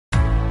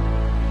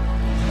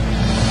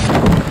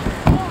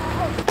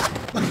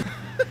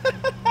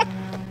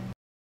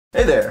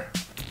Hey there.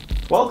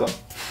 Welcome.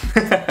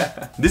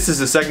 This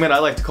is a segment I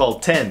like to call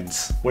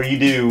tens, where you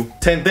do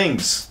 10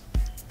 things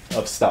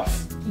of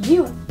stuff.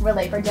 You were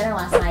late for dinner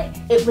last night.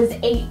 It was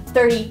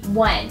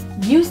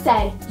 8:31. You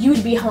said you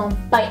would be home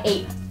by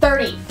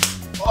 8:30.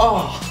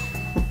 Oh.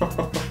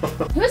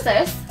 Who's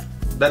this?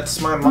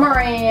 That's my mom.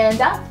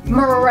 Miranda?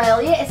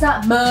 Morelia? It's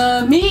not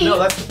Mommy. No,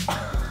 that's...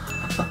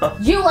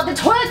 You left the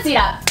toilet seat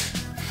up.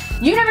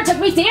 You never took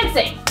me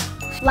dancing.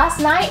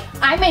 Last night,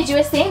 I made you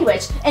a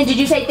sandwich. And did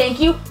you say thank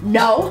you?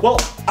 No. Well...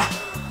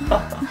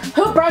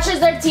 Who brushes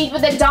their teeth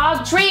with a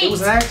dog treat? It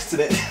was an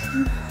accident.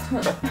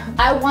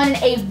 I wanted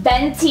a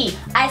venti.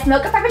 I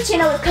smoke a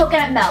frappuccino with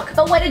coconut milk.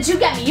 But what did you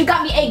get me? You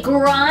got me a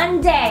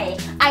grande.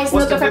 I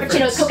smoke a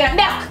frappuccino with coconut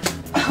milk.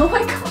 Oh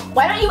my god.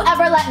 Why don't you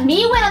ever let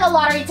me win on the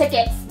lottery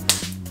tickets?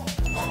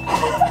 Are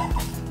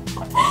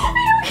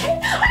you okay?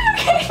 Are you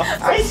okay?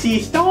 I see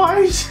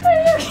stars. Are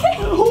you okay?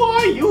 Who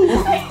are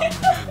you?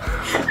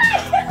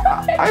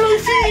 I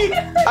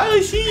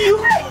don't see you.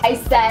 I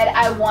said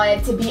I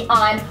wanted to be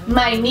on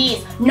my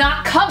knees,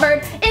 not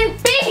covered in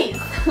fees.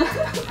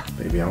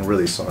 Baby, I'm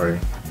really sorry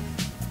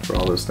for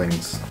all those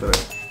things that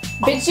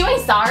Bitch, you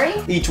ain't sorry.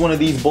 Each one of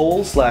these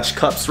bowls /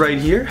 cups right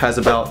here has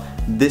about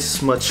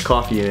this much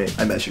coffee in it.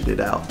 I measured it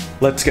out.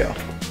 Let's go.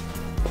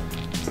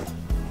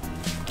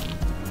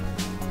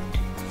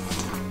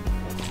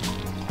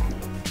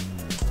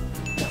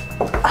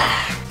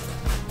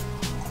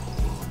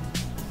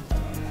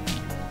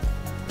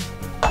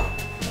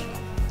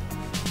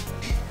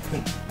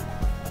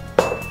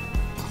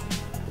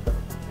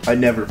 I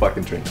never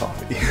fucking drink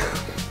coffee.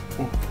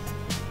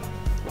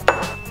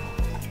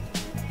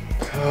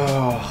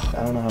 Oh,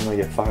 I don't know how I'm gonna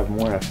get 5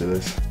 more after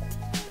this.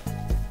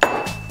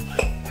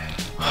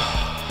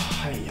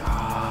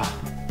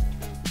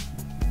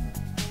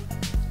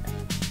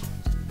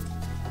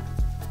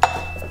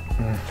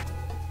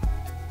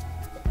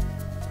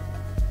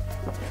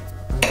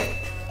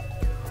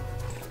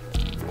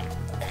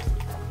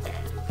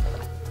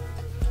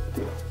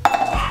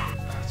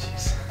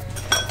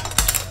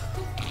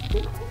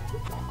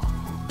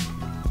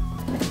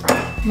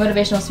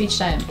 Motivational speech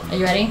time. Are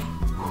you ready?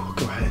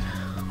 Go ahead.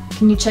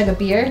 Can you chug a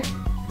beer?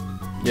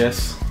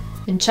 Yes.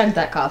 Then chug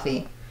that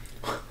coffee.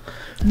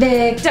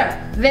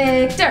 Victor!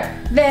 Victor!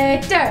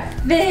 Victor!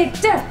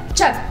 Victor!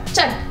 Chug!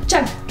 Chug!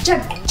 Chug!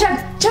 Chug! Chug!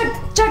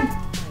 Chug! Chug!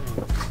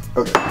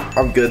 Okay,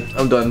 I'm good.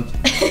 I'm done.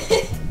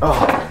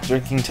 Oh.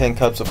 Drinking 10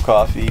 cups of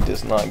coffee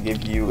does not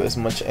give you as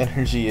much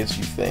energy as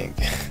you think.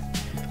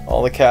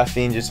 All the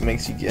caffeine just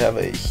makes you have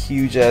a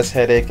huge ass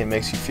headache and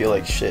makes you feel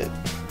like shit.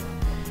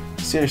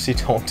 Seriously,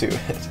 don't do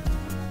it.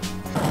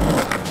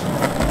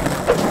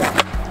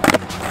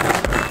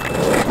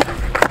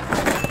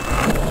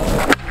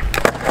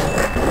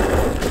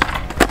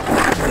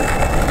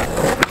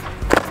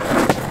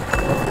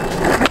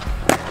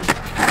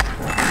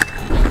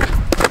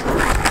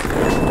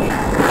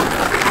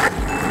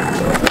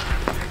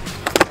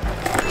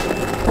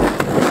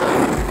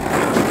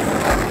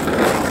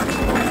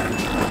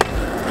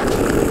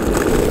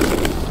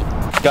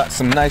 Got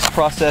some nice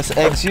processed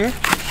eggs here,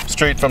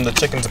 straight from the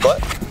chicken's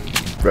butt.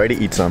 Ready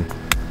to eat some.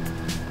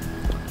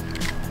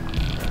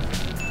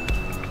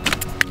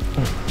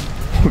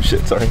 Oh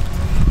shit, sorry.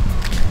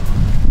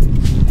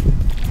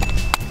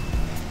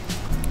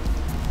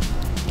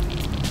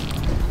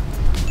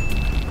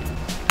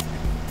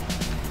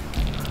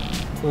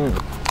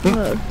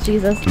 Oh,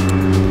 Jesus.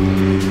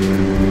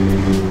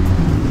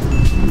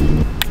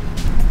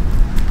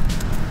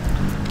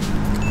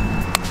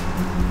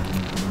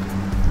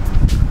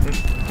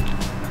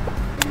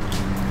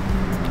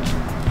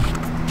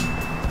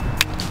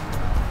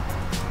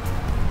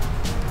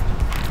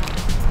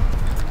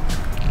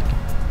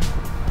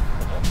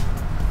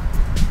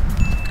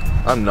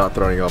 I'm not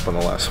throwing up on the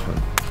last one.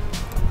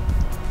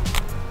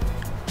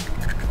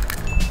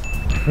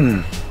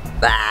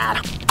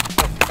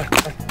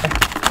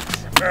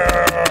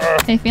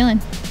 How you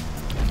feeling?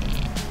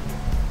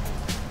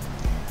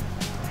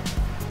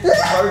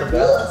 It's hard to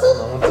balance. Hold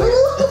on 1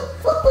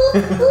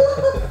 second.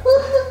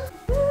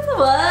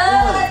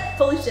 What?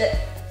 Holy shit.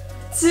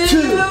 2,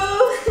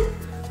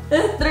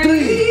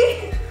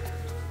 3,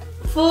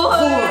 4,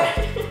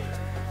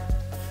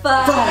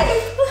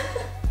 5,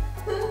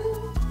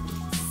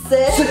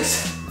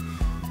 6,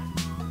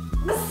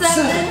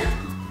 7,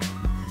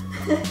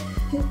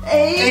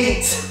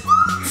 8,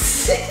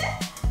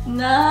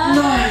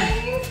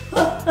 9,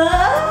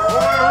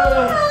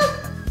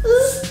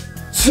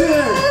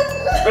 10.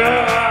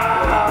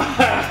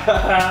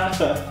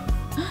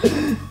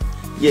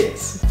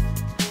 Yes.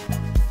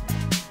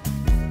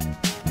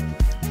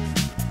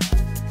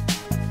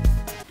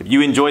 If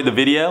you enjoyed the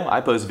video, I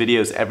post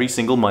videos every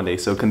single Monday,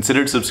 so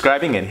consider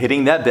subscribing and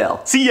hitting that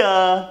bell. See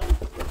ya!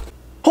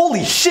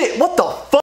 Holy shit, what the fuck?